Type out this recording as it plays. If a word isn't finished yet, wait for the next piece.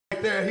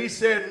right there. He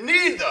said,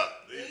 neither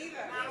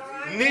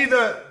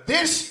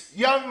this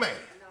young man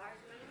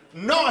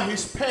nor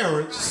his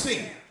parents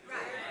sinned.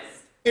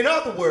 In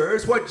other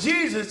words, what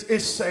Jesus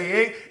is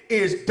saying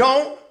is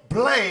don't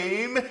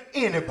blame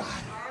anybody.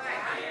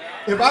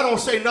 If I don't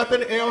say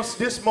nothing else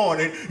this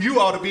morning, you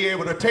ought to be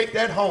able to take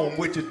that home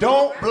with you.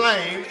 Don't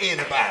blame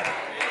anybody.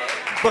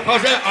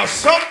 Because there are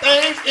some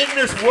things in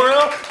this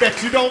world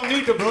that you don't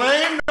need to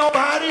blame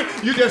nobody.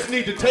 You just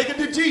need to take it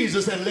to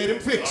Jesus and let him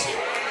fix it.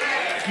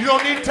 You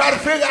don't need to try to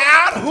figure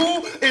out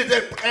who is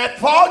at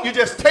fault. You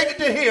just take it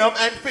to him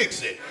and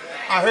fix it.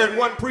 I heard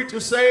one preacher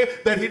say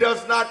that he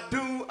does not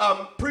do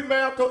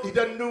premarital, he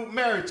doesn't do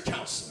marriage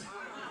counseling.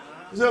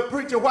 He said,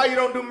 preacher, why you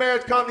don't do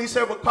marriage counseling? He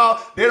said,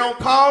 because they don't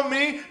call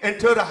me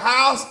until the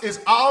house is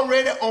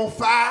already on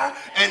fire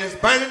and it's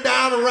burning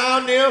down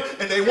around them,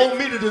 and they want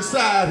me to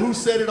decide who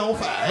set it on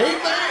fire.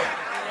 Amen.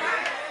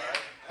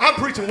 I'm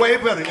preaching way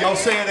better than y'all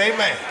saying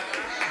amen.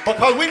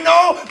 Because we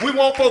know we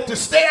want folks to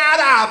stay out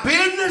of our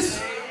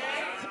business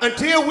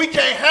until we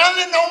can't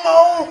handle it no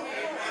more.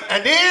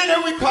 And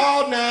then we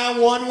call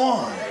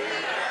 911.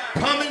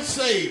 Come and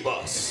save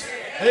us.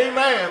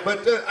 Amen.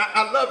 But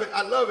I love it.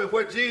 I love it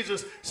where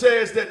Jesus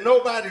says that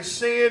nobody's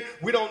sinned.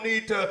 We don't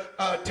need to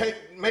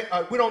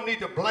we don't need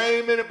to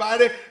blame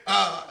anybody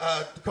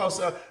because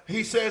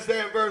he says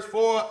there in verse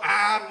 4,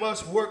 I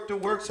must work the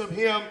works of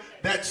him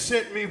that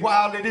sent me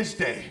while it is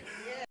day.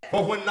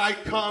 For when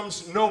night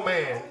comes, no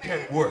man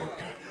can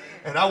work.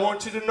 And I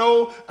want you to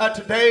know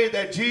today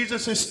that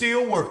Jesus is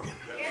still working.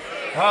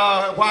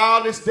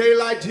 While it's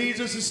daylight,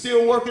 Jesus is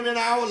still working in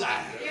our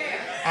lives.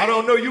 I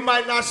don't know, you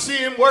might not see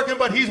him working,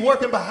 but he's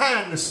working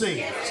behind the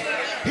scenes.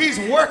 He's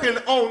working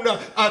on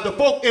the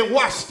folk in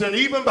Washington,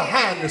 even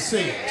behind the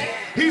scenes.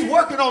 He's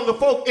working on the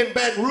folk in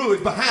Baton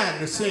Rouge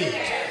behind the scenes.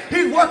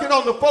 He's working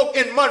on the folk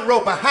in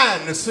Monroe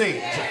behind the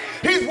scenes.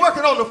 He's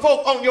working on the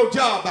folk on your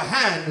job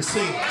behind the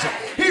scenes.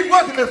 He's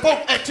working the folk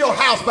at your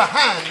house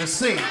behind the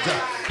scenes.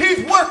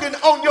 He's working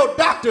on your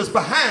doctors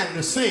behind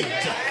the scenes.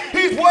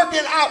 He's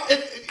working out.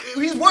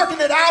 He's working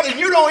it out and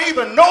you don't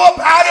even know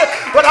about it.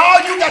 But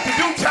all you got to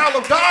do,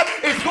 child of God,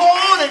 is go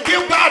on and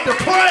give God the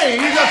praise,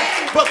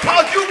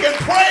 because you can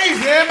praise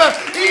him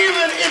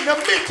even in the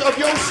midst of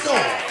your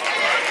storm.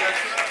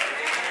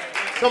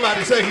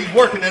 Somebody say he's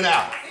working it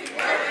out.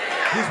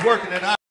 He's working it out.